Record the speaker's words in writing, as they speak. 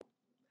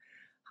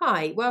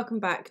Hi, welcome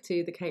back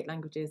to the Kate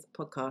Languages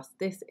podcast.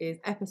 This is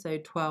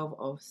episode 12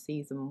 of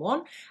season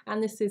 1,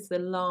 and this is the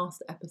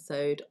last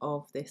episode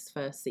of this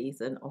first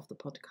season of the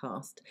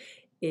podcast.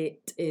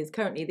 It is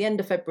currently the end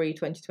of February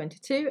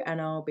 2022,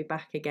 and I'll be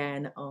back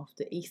again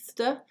after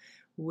Easter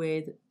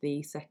with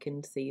the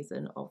second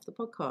season of the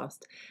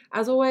podcast.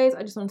 As always,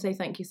 I just want to say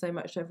thank you so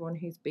much to everyone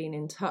who's been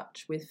in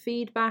touch with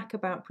feedback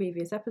about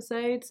previous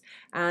episodes.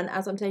 And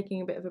as I'm taking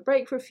a bit of a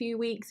break for a few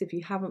weeks, if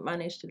you haven't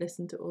managed to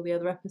listen to all the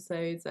other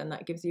episodes, then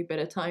that gives you a bit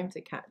of time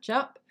to catch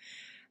up.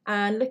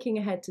 And looking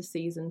ahead to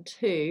season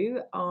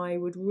 2, I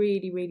would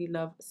really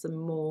love some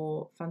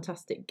more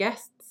fantastic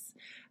guests.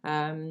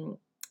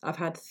 I've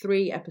had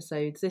 3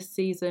 episodes this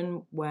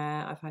season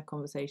where I've had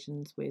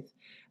conversations with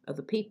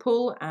other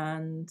people,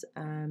 and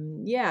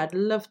I'd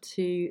love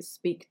to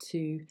speak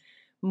to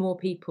more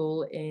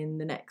people in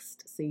the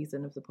next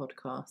season of the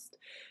podcast.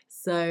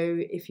 So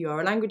if you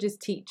are a languages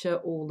teacher,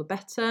 all the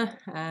better,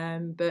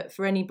 but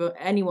for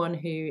anyone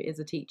who is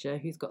a teacher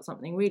who's got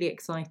something really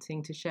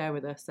exciting to share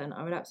with us, then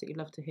I would absolutely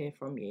love to hear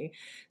from you.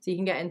 So you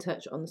can get in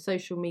touch on the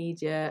social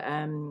media,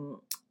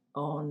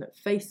 on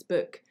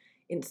Facebook,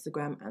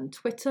 Instagram and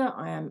Twitter.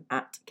 I am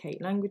at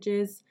Kate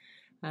Languages,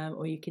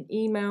 or you can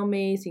email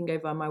me, so you can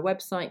go via my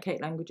website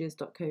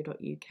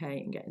katelanguages.co.uk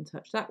and get in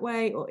touch that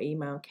way, or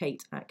email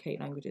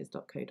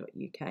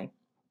kate@katelanguages.co.uk.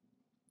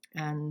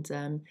 And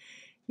I'm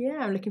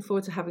looking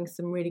forward to having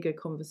some really good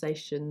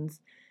conversations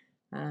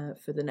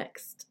for the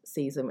next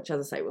season, which,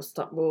 as I say,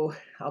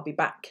 I'll be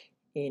back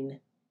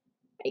in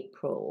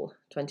April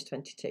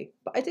 2022.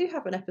 But I do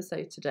have an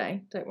episode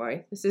today, don't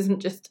worry. This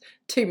isn't just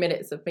 2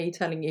 minutes of me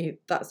telling you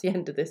that's the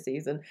end of this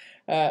season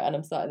and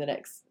I'm starting the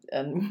next,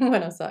 and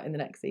when I'm starting the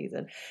next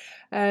season.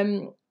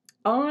 I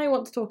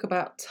want to talk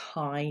about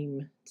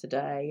time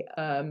today.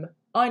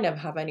 I never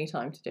have any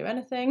time to do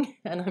anything,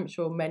 and I'm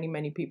sure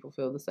many people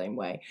feel the same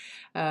way.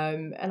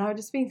 And I've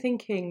just been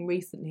thinking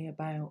recently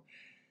about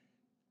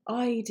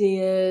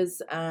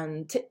ideas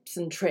and tips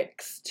and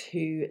tricks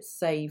to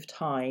save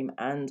time,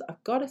 and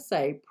I've got to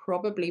say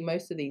probably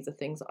most of these are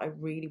things that I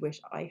really wish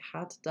I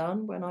had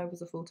done when I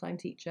was a full-time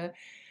teacher.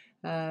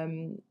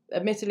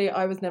 Admittedly,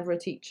 I was never a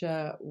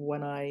teacher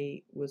when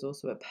I was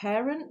also a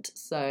parent,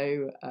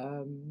 so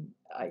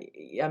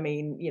I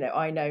mean,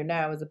 I know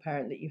now as a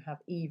parent that you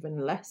have even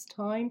less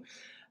time,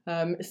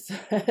 so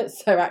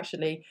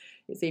actually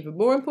it's even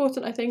more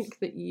important, I think,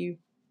 that you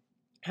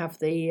have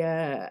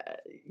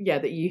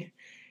that you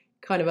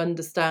kind of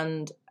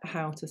understand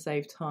how to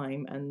save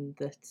time, and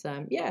that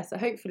so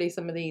hopefully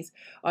some of these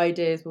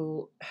ideas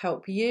will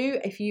help you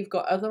if you've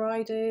got other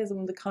ideas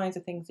on the kinds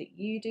of things that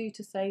you do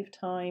to save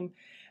time.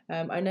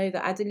 I know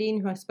that Adeline,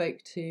 who I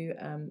spoke to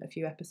a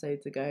few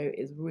episodes ago,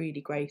 is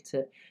really great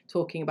at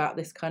talking about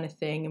this kind of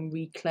thing and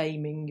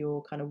reclaiming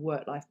your kind of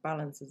work-life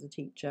balance as a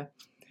teacher.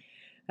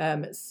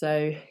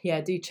 So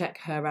do check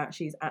her out.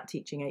 She's at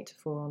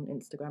Teaching8to4 on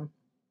Instagram.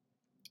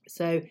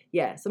 So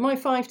my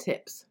 5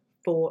 tips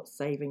for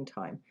saving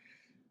time.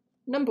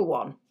 Number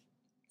 1,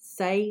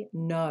 say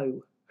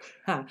no.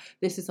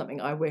 This is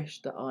something I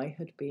wish that I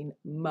had been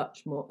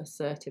much more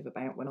assertive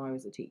about when I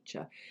was a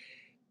teacher.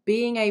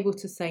 Being able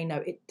to say no.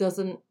 It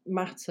doesn't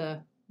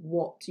matter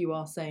what you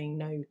are saying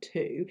no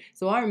to.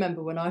 So I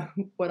remember when I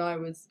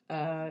was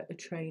a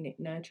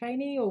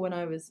trainee, or when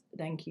I was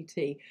an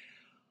NQT,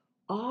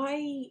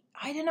 I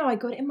don't know, I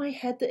got it in my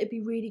head that it'd be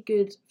really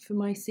good for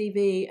my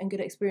CV and good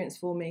experience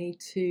for me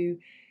to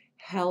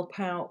help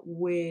out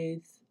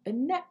with a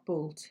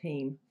netball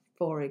team,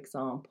 for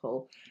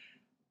example.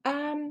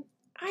 I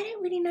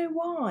don't really know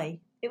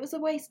why. It was a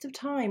waste of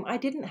time. I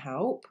didn't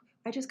help.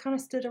 I just kind of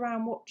stood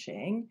around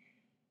watching.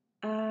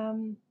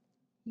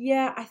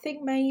 I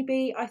think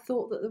maybe I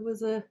thought that there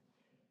was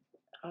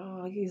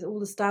all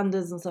the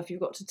standards and stuff you've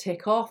got to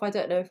tick off. I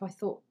don't know if I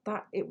thought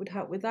that it would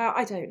help with that.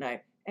 I don't know.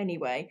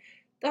 Anyway,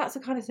 that's the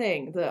kind of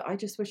thing that I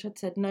just wish I'd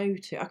said no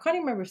to. I can't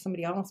even remember if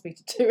somebody asked me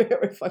to do it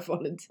or if I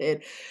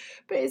volunteered.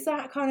 But it's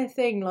that kind of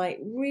thing, like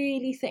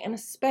really think, and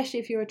especially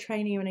if you're a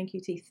trainee or an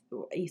NQT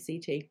or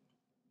ECT,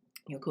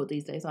 you're called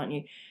these days, aren't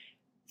you?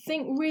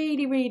 Think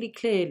really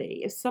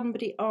clearly. If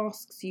somebody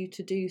asks you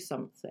to do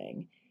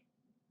something,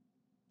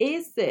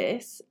 is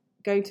this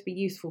going to be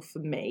useful for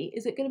me?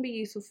 Is it going to be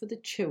useful for the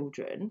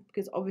children?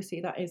 Because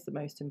obviously that is the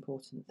most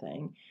important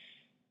thing.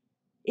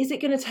 Is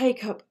it going to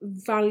take up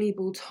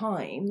valuable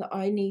time that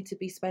I need to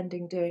be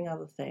spending doing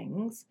other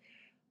things?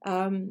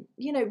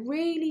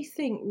 Really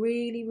think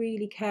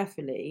really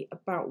carefully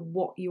about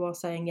what you are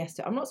saying yes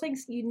to. I'm not saying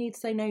you need to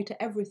say no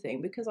to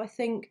everything, because I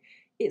think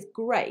it's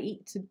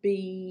great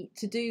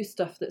to do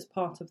stuff that's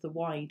part of the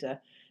wider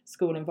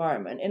school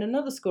environment. In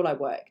another school I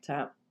worked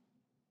at,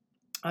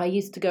 I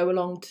used to go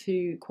along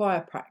to choir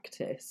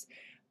practice,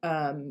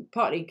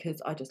 partly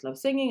because I just love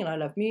singing and I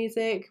love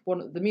music.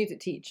 The music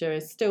teacher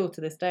is still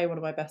to this day one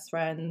of my best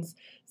friends,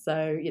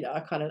 so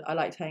I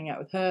liked hanging out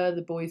with her. It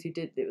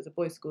was a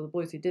boys' school. The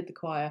boys who did the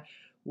choir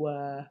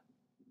were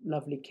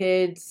lovely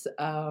kids.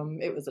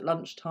 It was at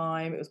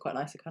lunchtime. It was quite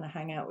nice to kind of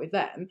hang out with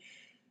them.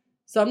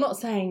 So I'm not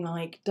saying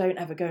like don't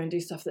ever go and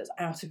do stuff that's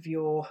out of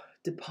your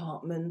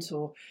department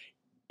or,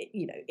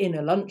 you know, in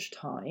a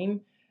lunchtime.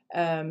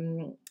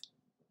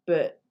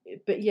 But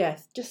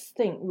yes, just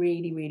think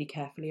really, really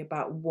carefully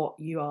about what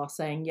you are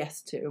saying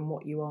yes to and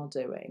what you are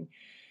doing.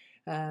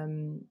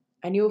 And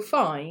you'll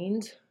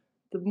find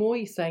the more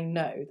you say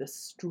no, the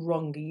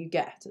stronger you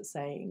get at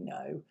saying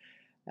no.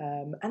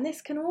 And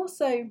this can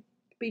also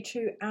be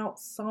true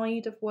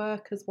outside of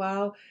work as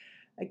well.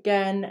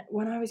 Again,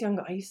 when I was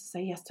younger, I used to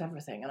say yes to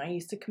everything, and I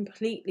used to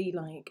completely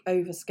like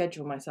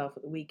overschedule myself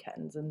at the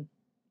weekends, and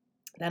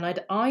then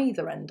I'd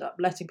either end up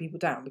letting people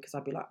down because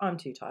I'd be like, I'm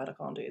too tired, I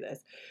can't do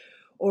this,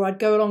 or I'd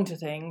go along to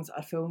things,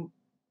 I'd feel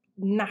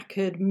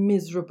knackered,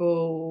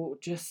 miserable,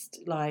 just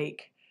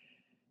like,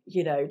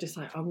 you know, just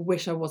like I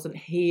wish I wasn't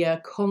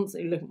here,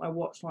 constantly looking at my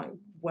watch like,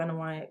 when am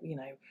I, you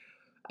know,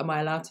 am I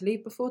allowed to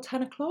leave before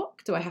 10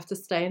 o'clock? Do I have to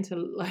stay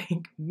until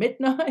like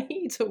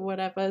midnight or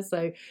whatever?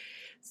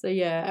 So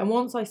yeah, and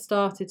once I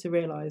started to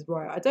realise,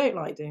 right, I don't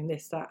like doing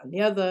this, that and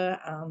the other,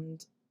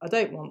 and I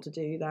don't want to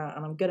do that,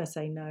 and I'm going to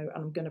say no, and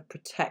I'm going to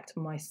protect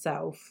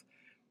myself.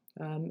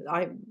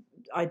 I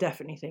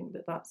definitely think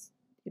that's,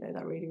 you know,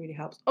 that really, really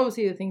helps.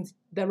 Obviously,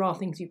 there are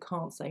things you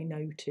can't say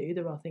no to.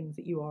 There are things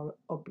that you are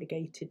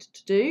obligated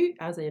to do,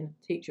 as in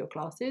teach your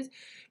classes,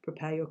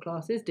 prepare your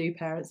classes, do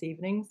parents'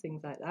 evenings,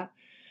 things like that.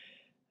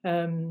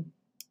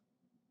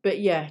 But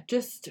yeah,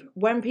 just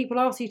when people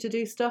ask you to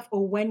do stuff,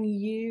 or when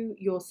you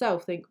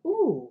yourself think,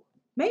 oh,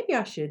 maybe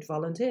I should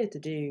volunteer to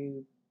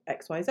do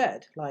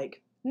XYZ,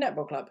 like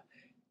netball club,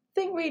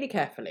 think really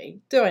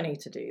carefully, do I need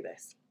to do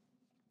this?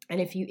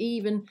 And if you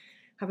even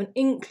have an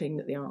inkling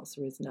that the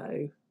answer is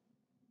no,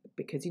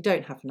 because you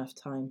don't have enough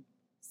time,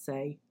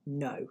 say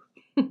no.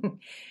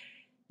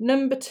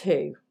 Number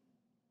 2,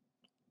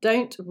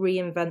 don't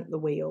reinvent the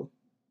wheel.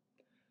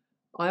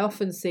 I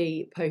often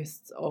see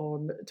posts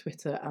on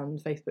Twitter and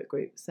Facebook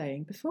groups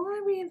saying, before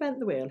I reinvent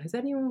the wheel, has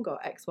anyone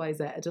got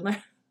XYZ? And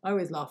I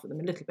always laugh at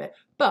them a little bit.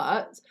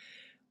 But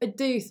I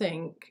do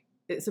think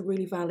it's a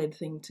really valid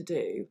thing to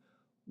do.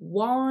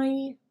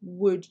 Why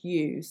would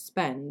you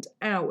spend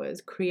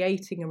hours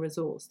creating a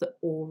resource that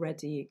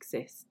already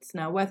exists?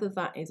 Now, whether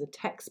that is a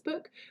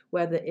textbook,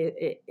 whether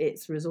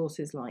it's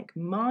resources like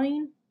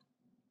mine,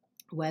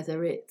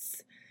 whether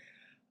it's,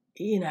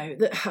 you know,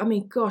 that, I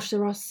mean, gosh,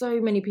 there are so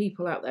many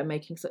people out there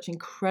making such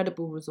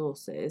incredible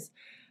resources,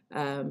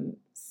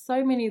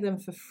 so many of them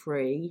for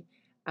free,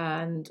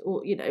 and,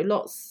 or, you know,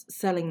 lots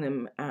selling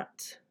them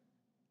at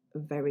a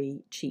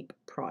very cheap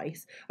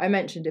price. I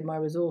mentioned in my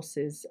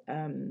resources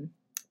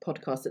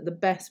podcast that the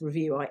best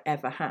review I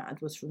ever had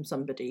was from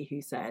somebody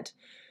who said,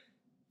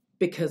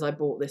 because I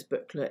bought this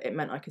booklet, it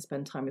meant I could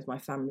spend time with my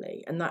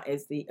family. And that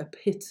is the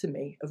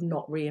epitome of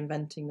not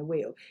reinventing the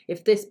wheel.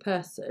 If this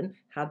person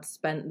had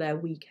spent their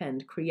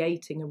weekend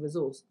creating a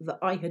resource that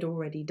I had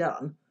already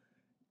done,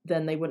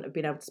 then they wouldn't have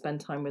been able to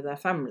spend time with their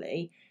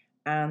family.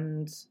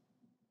 And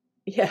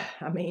yeah,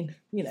 I mean,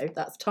 you know,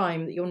 that's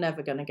time that you're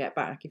never going to get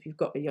back. If you've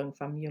got a young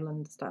family, you'll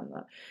understand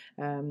that.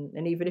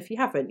 And even if you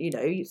haven't, you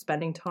know, you're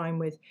spending time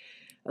with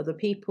other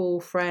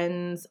people,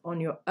 friends, on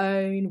your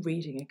own,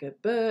 reading a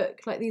good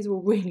book. Like, these are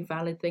all really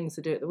valid things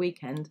to do at the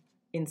weekend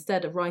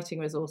instead of writing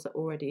a resource that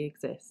already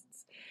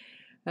exists.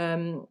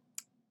 So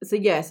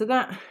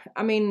that,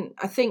 I mean,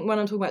 I think when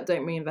I'm talking about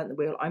don't reinvent the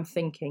wheel, I'm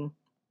thinking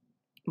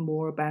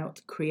more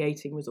about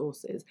creating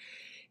resources.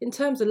 In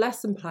terms of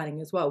lesson planning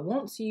as well,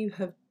 once you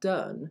have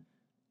done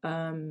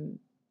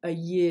a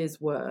year's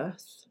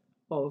worth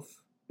of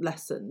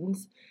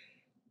lessons,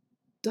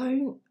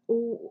 don't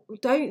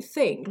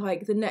think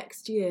like the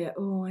next year,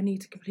 oh, I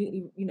need to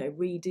completely, you know,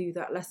 redo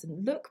that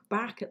lesson. Look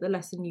back at the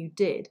lesson you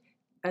did,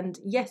 and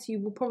yes, you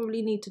will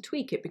probably need to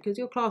tweak it because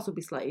your class will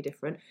be slightly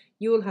different.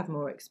 You will have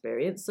more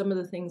experience. Some of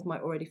the things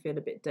might already feel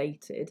a bit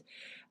dated,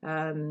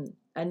 and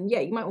yeah,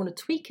 you might want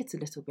to tweak it a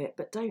little bit,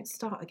 but don't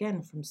start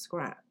again from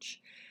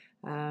scratch.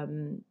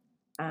 And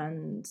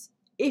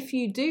if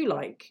you do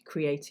like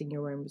creating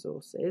your own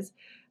resources,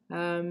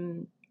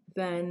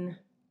 then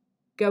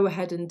go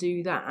ahead and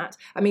do that.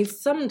 I mean,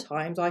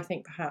 sometimes I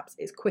think perhaps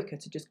it's quicker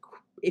to just,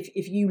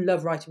 if you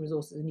love writing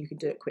resources and you can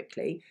do it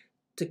quickly,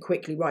 to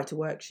quickly write a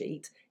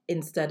worksheet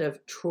instead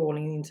of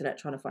trawling the internet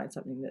trying to find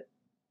something that,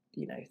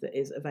 you know, that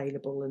is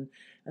available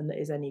and that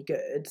is any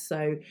good.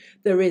 So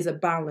there is a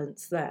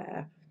balance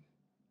there.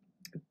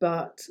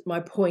 But my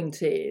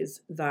point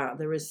is that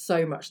there is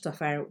so much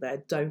stuff out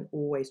there. Don't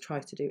always try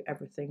to do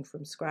everything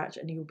from scratch,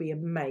 and you'll be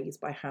amazed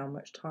by how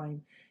much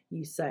time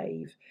you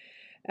save.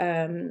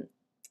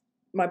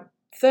 My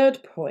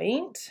third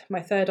point,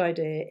 my third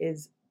idea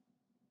is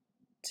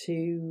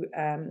to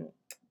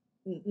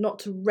not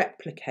to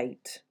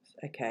replicate.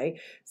 Okay,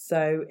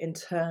 so in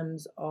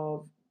terms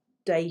of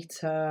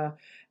data,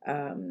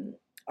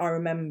 I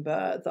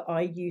remember that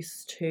I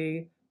used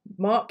to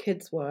mark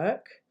kids'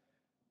 work,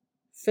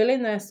 fill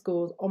in their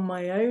scores on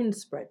my own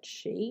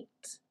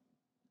spreadsheet.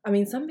 I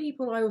mean, some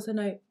people I also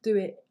know do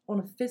it on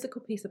a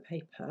physical piece of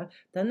paper,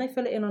 then they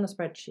fill it in on a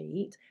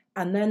spreadsheet,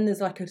 and then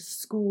there's like a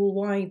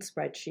school-wide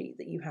spreadsheet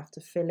that you have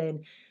to fill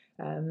in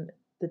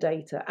the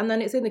data. And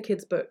then it's in the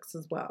kids' books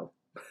as well.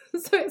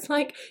 So it's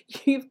like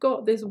you've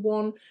got this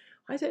one,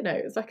 I don't know,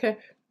 it's like a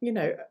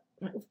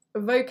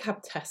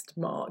vocab test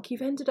mark.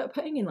 You've ended up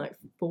putting in like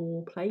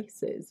 4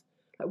 places.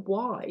 Like,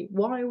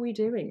 why are we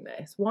doing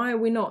this? Why are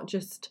we not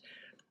just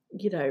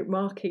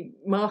marking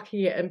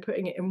it and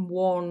putting it in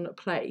one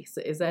place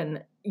that is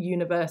then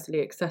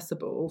universally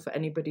accessible for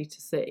anybody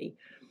to see?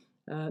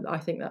 I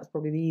think that's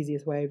probably the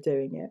easiest way of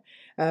doing it.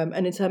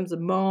 And in terms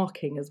of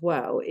marking as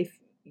well, if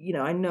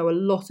I know a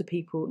lot of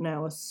people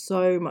now are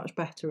so much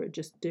better at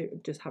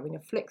just having a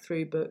flick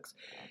through books,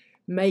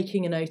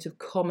 making a note of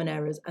common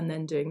errors, and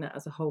then doing that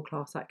as a whole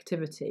class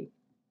activity,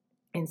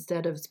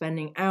 instead of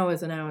spending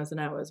hours and hours and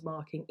hours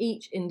marking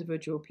each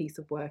individual piece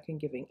of work and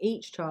giving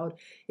each child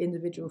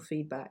individual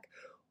feedback.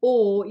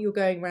 Or you're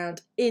going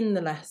around in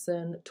the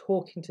lesson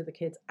talking to the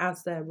kids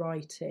as they're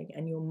writing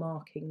and you're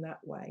marking that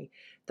way.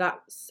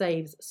 That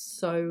saves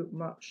so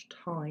much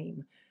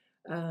time.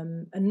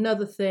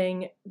 Another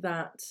thing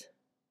that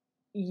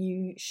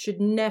you should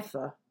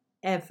never,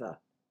 ever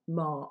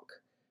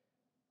mark: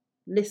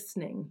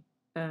 listening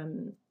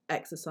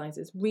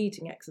exercises,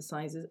 reading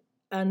exercises,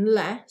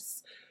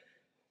 unless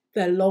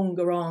they're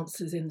longer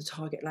answers in the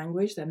target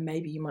language, then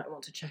maybe you might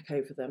want to check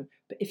over them.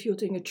 But if you're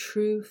doing a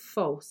true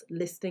false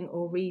listening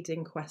or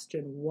reading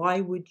question, why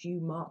would you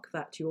mark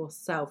that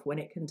yourself when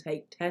it can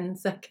take 10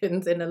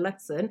 seconds in a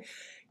lesson?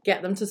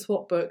 Get them to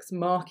swap books,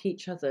 mark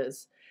each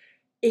other's.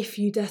 If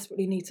you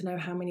desperately need to know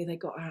how many they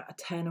got out of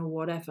 10 or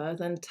whatever,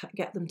 then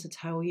get them to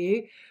tell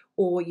you,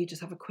 or you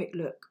just have a quick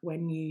look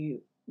when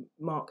you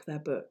mark their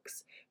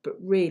books. But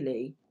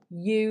really,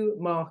 you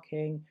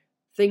marking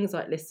things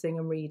like listening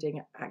and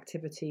reading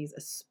activities,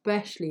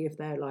 especially if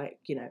they're like,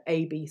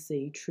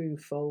 ABC, true,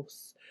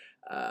 false,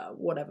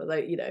 whatever,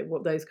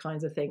 what those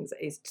kinds of things,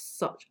 is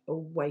such a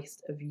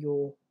waste of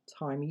your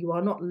time. You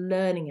are not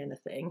learning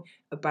anything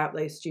about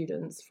those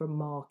students from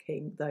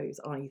marking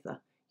those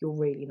either. You're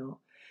really not.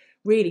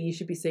 Really, you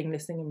should be seeing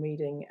listening and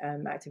reading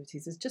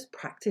activities as just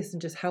practice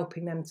and just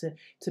helping them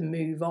to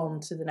move on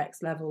to the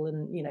next level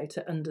and,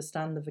 to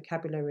understand the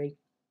vocabulary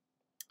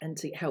and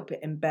to help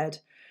it embed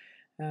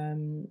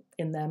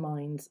in their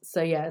minds.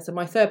 So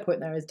my third point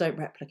there is don't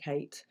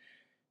replicate.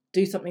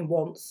 Do something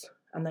once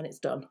and then it's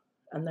done,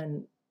 and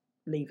then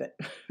leave it.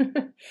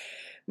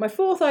 My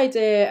fourth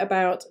idea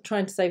about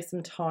trying to save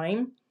some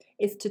time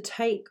is to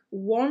take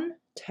one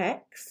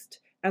text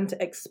and to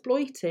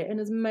exploit it in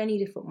as many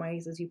different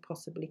ways as you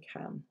possibly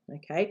can.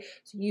 Okay,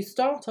 so you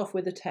start off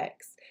with a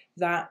text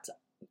that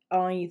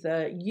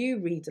either you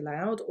read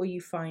aloud or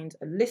you find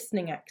a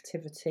listening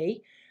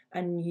activity,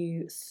 and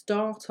you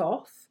start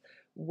off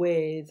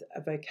with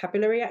a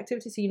vocabulary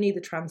activity. So you need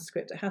the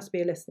transcript. It has to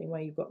be a listening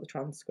where you've got the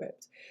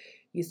transcript.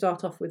 You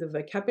start off with a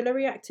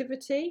vocabulary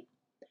activity.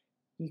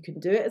 You can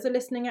do it as a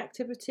listening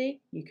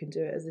activity. You can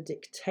do it as a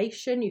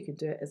dictation. You can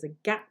do it as a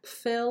gap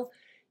fill.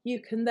 You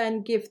can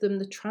then give them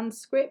the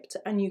transcript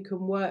and you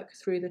can work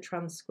through the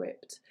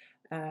transcript.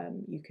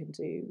 You can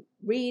do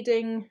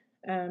reading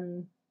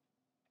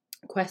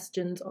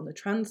questions on the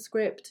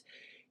transcript.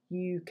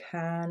 You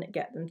can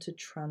get them to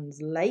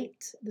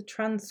translate the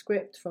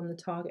transcript from the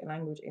target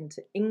language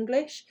into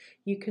English.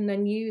 You can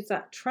then use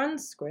that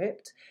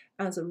transcript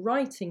as a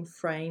writing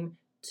frame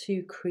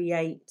to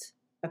create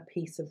a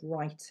piece of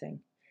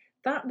writing.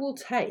 That will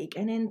take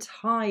an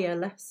entire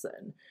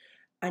lesson,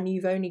 and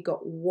you've only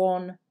got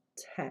one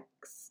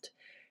text.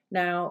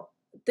 Now,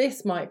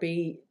 this might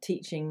be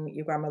teaching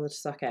your grandmother to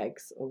suck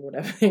eggs, or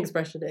whatever the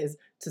expression is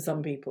to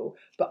some people,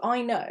 but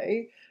I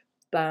know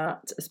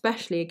that,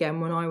 especially again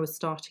when I was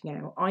starting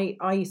out,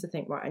 I used to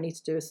think, right, I need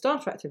to do a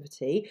starter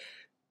activity,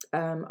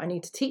 I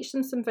need to teach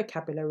them some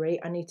vocabulary,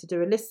 I need to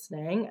do a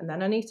listening, and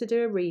then I need to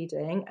do a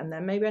reading, and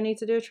then maybe I need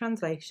to do a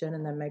translation,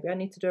 and then maybe I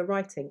need to do a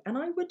writing. And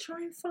I would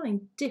try and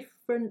find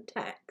different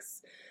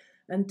texts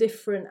and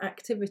different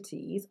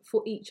activities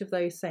for each of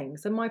those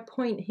things. So my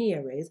point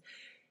here is,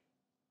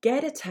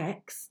 get a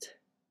text,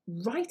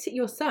 write it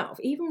yourself.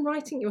 Even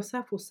writing it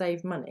yourself will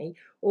save money.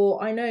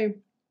 Or I know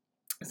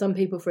some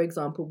people, for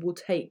example, will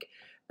take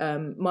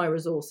My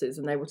Resources,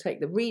 and they will take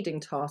the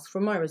reading task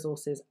from My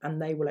Resources and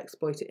they will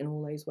exploit it in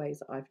all those ways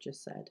that I've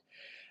just said.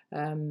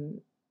 Getting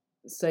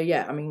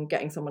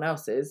someone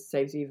else's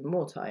saves you even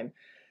more time.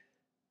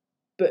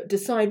 But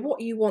decide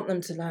what you want them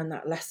to learn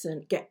that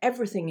lesson, get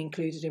everything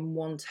included in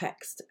one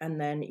text,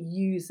 and then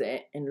use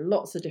it in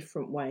lots of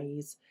different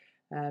ways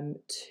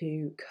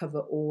to cover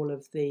all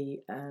of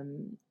the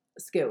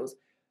skills.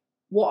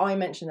 What I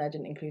mentioned there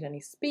didn't include any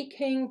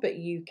speaking, but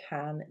you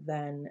can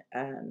then,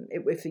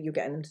 if you're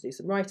getting them to do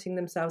some writing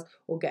themselves,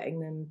 or getting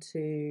them to,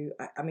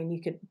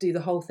 you could do the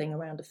whole thing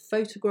around a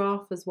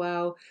photograph as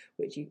well,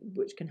 which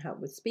can help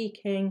with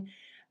speaking.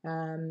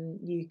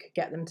 You could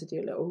get them to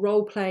do a little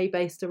role play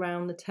based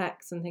around the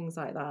text and things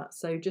like that.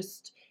 So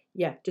just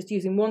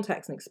using one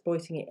text and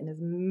exploiting it in as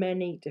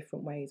many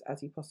different ways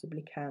as you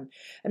possibly can.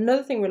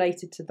 Another thing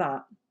related to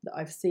that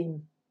I've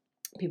seen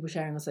people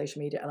sharing on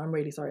social media, and I'm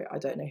really sorry, I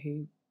don't know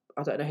who,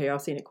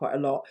 I've seen it quite a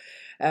lot,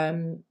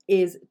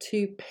 is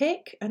to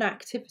pick an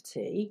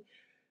activity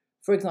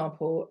for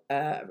example,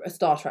 a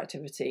starter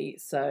activity.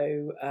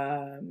 So,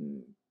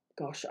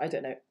 gosh, I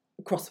don't know,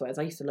 crosswords.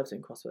 I used to love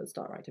doing crossword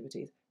starter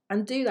activities.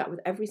 And do that with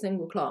every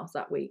single class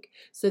that week,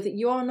 so that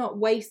you are not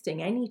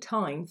wasting any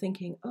time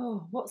thinking,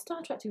 oh, what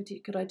starter activity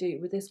could I do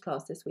with this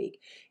class this week?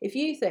 If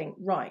you think,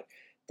 right,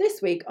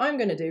 this week I'm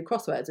going to do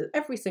crosswords with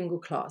every single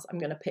class. I'm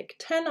going to pick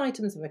 10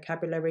 items of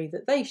vocabulary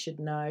that they should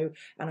know,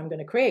 and I'm going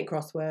to create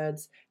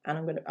crosswords.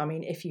 And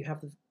if you have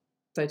the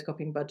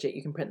photocopying budget,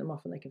 you can print them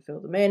off and they can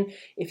fill them in.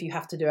 If you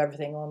have to do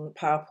everything on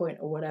PowerPoint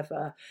or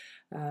whatever,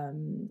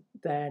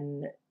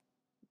 then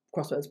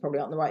crosswords probably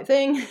aren't the right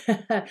thing.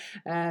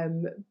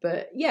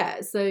 But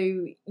yeah, so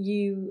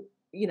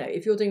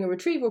if you're doing a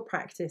retrieval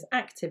practice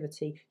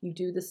activity, you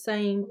do the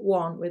same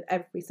one with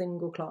every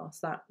single class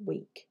that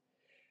week,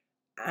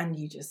 and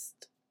you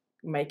just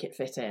make it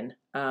fit in.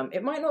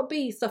 It might not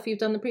be stuff you've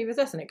done the previous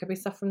lesson. It could be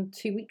stuff from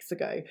 2 weeks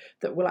ago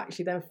that will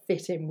actually then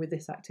fit in with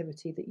this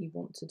activity that you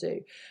want to do.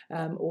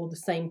 Or the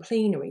same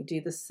plenary,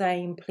 do the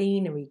same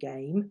plenary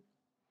game.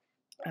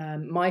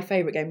 My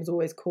favourite game was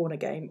always Corner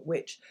Game,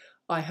 which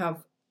I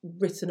have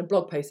written a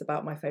blog post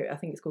about. My favourite, I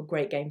think it's called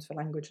Great Games for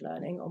Language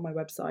Learning, on my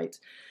website.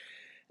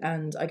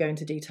 And I go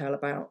into detail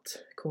about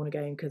Corner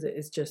Game because it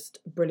is just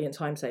a brilliant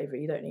time saver.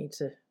 You don't need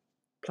to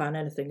plan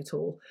anything at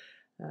all.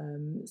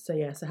 So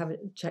have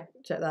it, check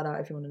that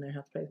out if you want to know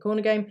how to play the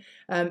Corner Game.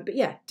 But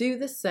yeah, do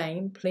the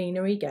same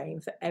plenary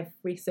game for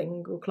every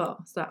single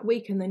class that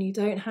week, and then you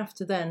don't have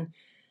to then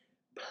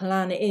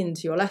plan it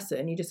into your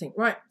lesson. You just think,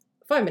 right,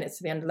 5 minutes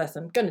to the end of the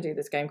lesson, I'm going to do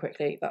this game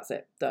quickly, that's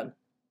it, done.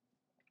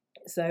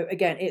 So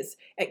again, it's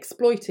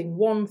exploiting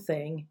one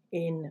thing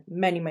in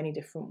many, many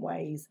different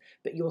ways,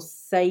 but you're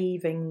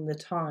saving the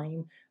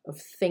time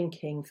of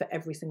thinking for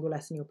every single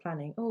lesson you're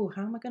planning. Oh,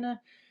 how am I going to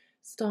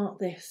start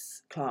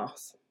this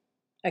class?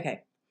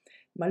 Okay,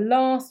 my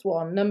last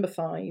one, number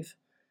 5,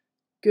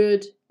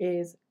 good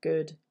is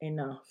good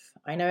enough.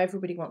 I know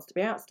everybody wants to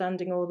be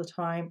outstanding all the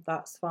time,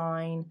 that's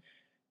fine.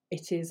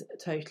 It is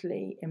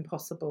totally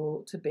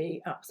impossible to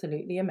be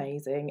absolutely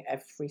amazing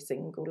every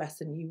single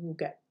lesson. You will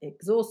get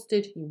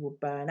exhausted, you will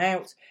burn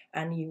out,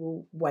 and you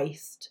will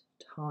waste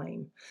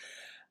time.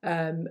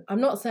 I'm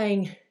not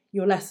saying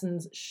your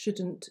lessons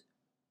shouldn't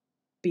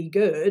be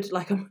good.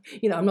 Like I'm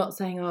not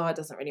saying, oh, it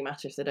doesn't really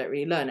matter if they don't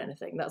really learn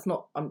anything. That's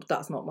not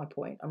my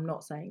point. I'm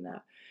not saying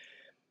that.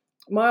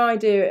 My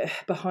idea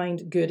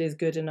behind good is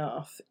good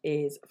enough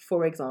is,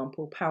 for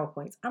example,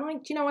 PowerPoints. And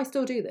I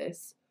still do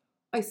this.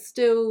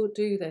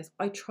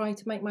 I try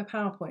to make my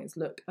PowerPoints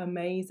look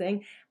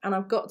amazing. And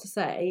I've got to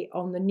say,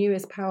 on the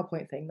newest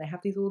PowerPoint thing, they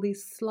have all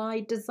these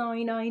slide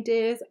design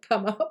ideas that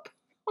come up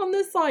on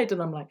the side.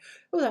 And I'm like,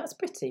 oh, that's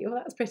pretty. Oh,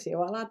 that's pretty.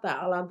 Oh, I'll add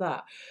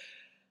that.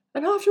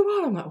 And after a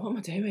while, I'm like, what am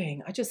I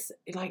doing? I just,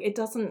 it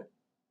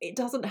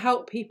doesn't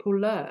help people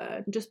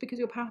learn. Just because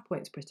your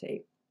PowerPoint's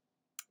pretty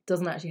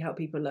doesn't actually help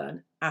people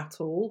learn at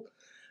all.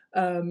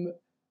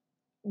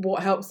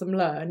 What helps them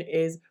learn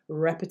is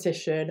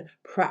repetition,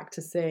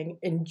 practicing,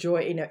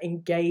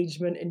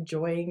 engagement,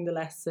 enjoying the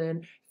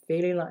lesson,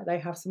 feeling like they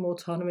have some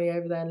autonomy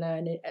over their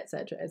learning,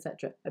 etc.,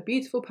 etc. A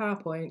beautiful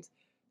PowerPoint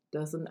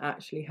doesn't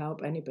actually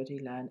help anybody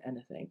learn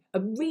anything. A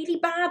really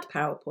bad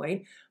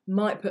PowerPoint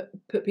might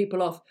put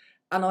people off.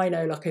 And I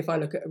know, if I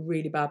look at a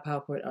really bad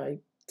PowerPoint, I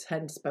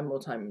tend to spend more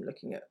time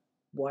looking at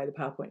why the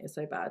PowerPoint is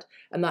so bad.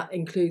 And that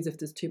includes if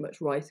there's too much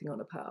writing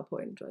on a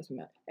PowerPoint, it drives me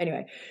mad.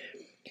 Anyway,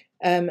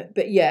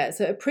 but yeah,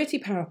 so a pretty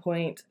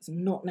PowerPoint is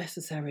not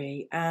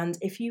necessary. And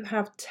if you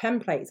have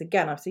templates,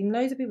 again, I've seen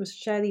loads of people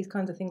share these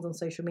kinds of things on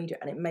social media,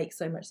 and it makes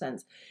so much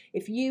sense.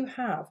 If you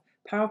have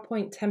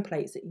PowerPoint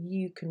templates that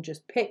you can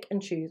just pick and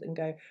choose and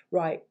go,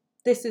 right,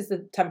 this is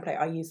the template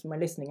I use for my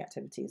listening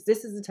activities,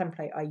 this is the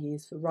template I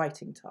use for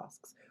writing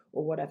tasks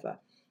or whatever,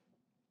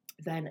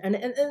 then, and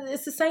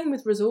it's the same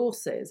with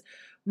resources.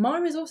 My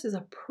resources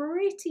are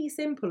pretty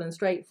simple and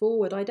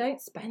straightforward. I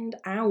don't spend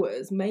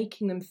hours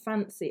making them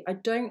fancy. I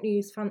don't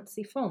use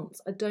fancy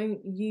fonts. I don't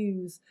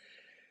use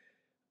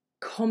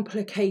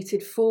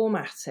complicated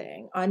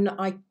formatting.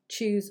 I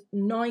choose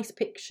nice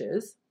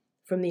pictures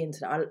from the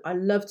internet. I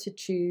love to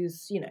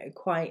choose,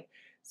 quite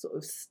sort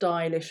of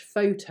stylish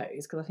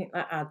photos, because I think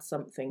that adds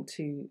something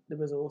to the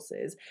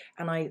resources.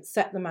 And I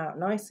set them out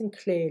nice and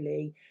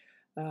clearly,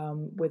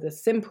 with a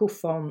simple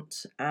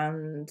font.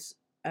 And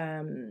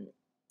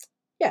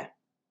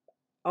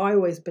I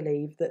always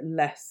believe that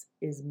less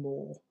is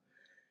more.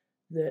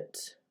 That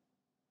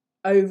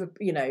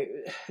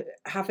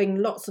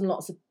having lots and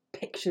lots of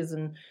pictures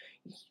and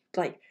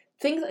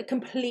things that are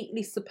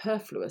completely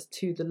superfluous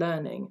to the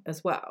learning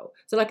as well.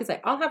 So like I say,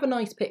 I'll have a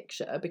nice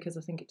picture because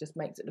I think it just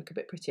makes it look a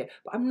bit prettier,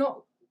 but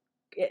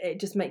it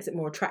just makes it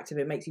more attractive.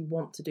 It makes you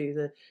want to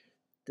do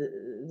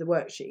the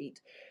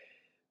worksheet.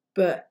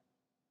 But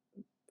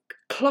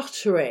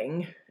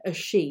cluttering a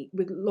sheet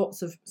with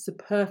lots of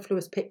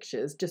superfluous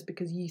pictures just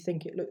because you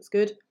think it looks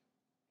good,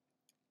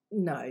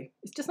 no,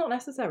 it's just not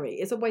necessary.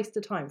 It's a waste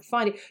of time.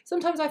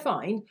 Sometimes I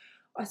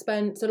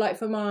spend,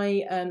 for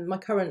my my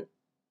current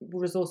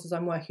resources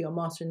I'm working on,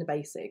 Mastering the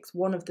Basics,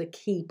 one of the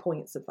key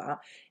points of that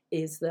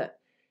is that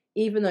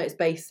even though it's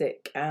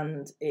basic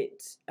and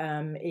it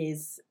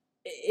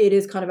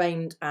is kind of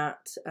aimed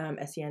at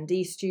SEND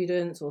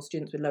students or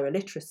students with lower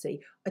literacy,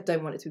 I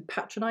don't want it to be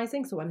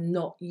patronising, so I'm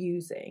not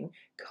using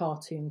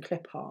cartoon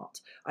clip art.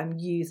 I'm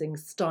using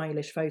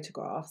stylish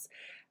photographs,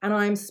 and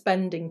I'm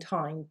spending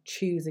time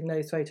choosing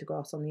those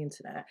photographs on the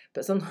internet.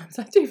 But sometimes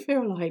I do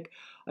feel like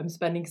I'm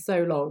spending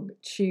so long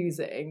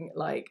choosing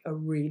like a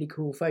really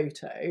cool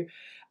photo,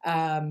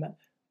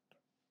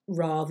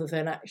 rather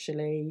than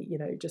actually, you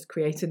know, just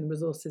creating the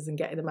resources and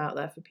getting them out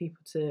there for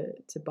people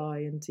to buy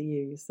and to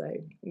use. So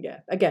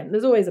yeah, again,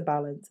 there's always a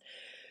balance.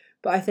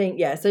 But I think,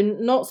 yeah, so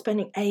not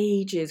spending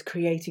ages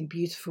creating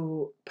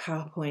beautiful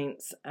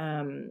PowerPoints,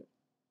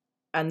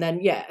 and then,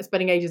 yeah,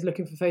 spending ages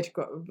looking for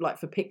like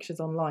for pictures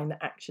online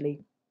that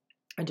actually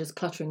are just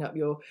cluttering up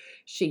your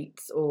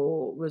sheets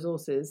or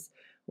resources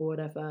or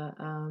whatever.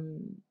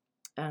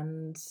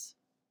 And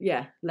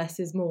yeah,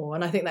 less is more.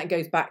 And I think that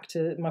goes back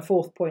to my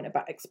fourth point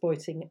about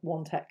exploiting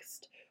one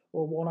text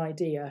or one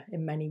idea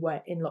in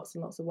lots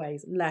and lots of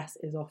ways. Less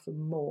is often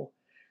more.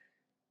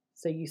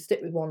 So you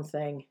stick with one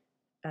thing,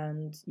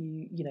 and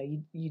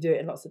you do it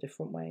in lots of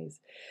different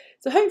ways.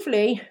 So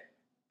hopefully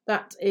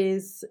that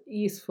is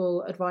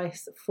useful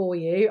advice for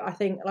you. I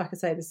think, like I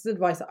say, this is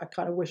advice that I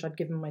kind of wish I'd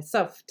given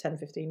myself 10,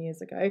 15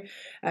 years ago.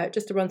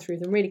 Just to run through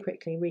them really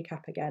quickly,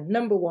 recap again.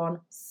 Number 1,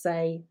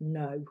 say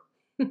no.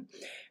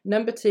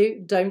 Number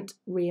 2, don't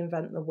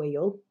reinvent the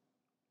wheel.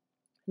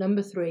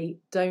 Number 3,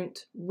 don't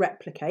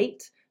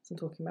replicate. So I'm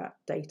talking about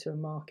data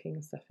and marking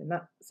and stuff in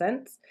that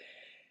sense.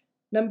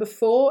 Number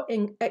 4,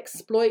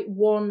 exploit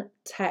one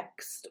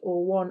text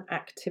or one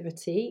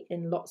activity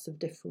in lots of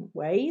different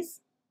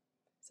ways.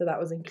 So that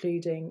was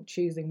including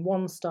choosing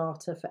one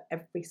starter for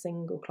every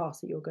single class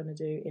that you're going to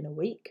do in a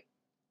week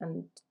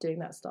and doing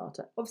that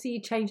starter. Obviously,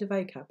 you change the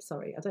vocab.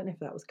 Sorry, I don't know if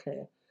that was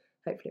clear.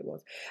 Hopefully it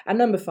was. And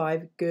number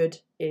 5, good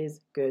is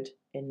good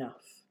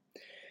enough.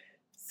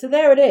 So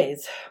there it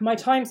is, my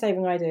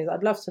time-saving ideas.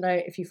 I'd love to know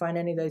if you find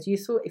any of those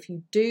useful, if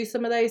you do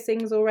some of those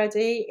things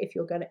already, if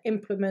you're going to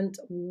implement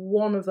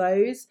one of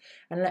those,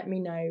 and let me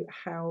know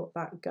how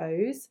that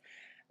goes.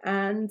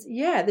 And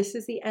yeah, this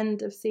is the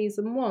end of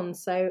season 1.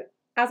 So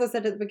as I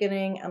said at the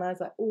beginning, and as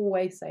I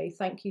always say,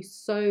 thank you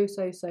so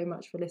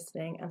much for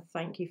listening, and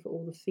thank you for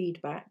all the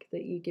feedback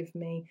that you give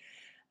me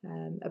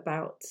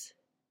about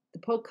the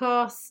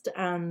podcast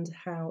and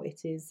how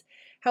it is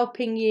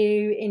helping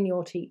you in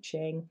your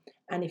teaching.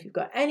 And if you've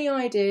got any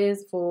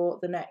ideas for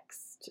the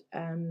next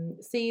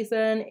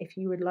season, if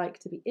you would like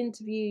to be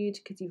interviewed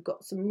because you've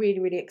got some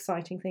really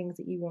exciting things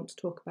that you want to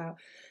talk about,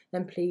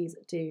 then please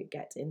do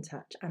get in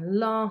touch. And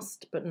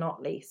last but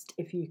not least,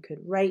 if you could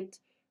rate,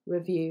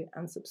 review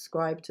and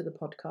subscribe to the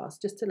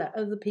podcast, just to let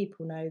other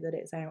people know that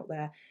it's out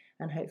there,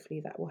 and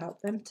hopefully that will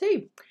help them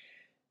too.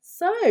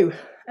 So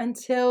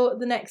until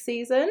the next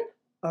season,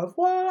 au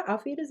revoir,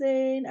 auf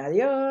Wiedersehen,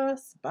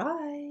 adios,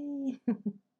 bye.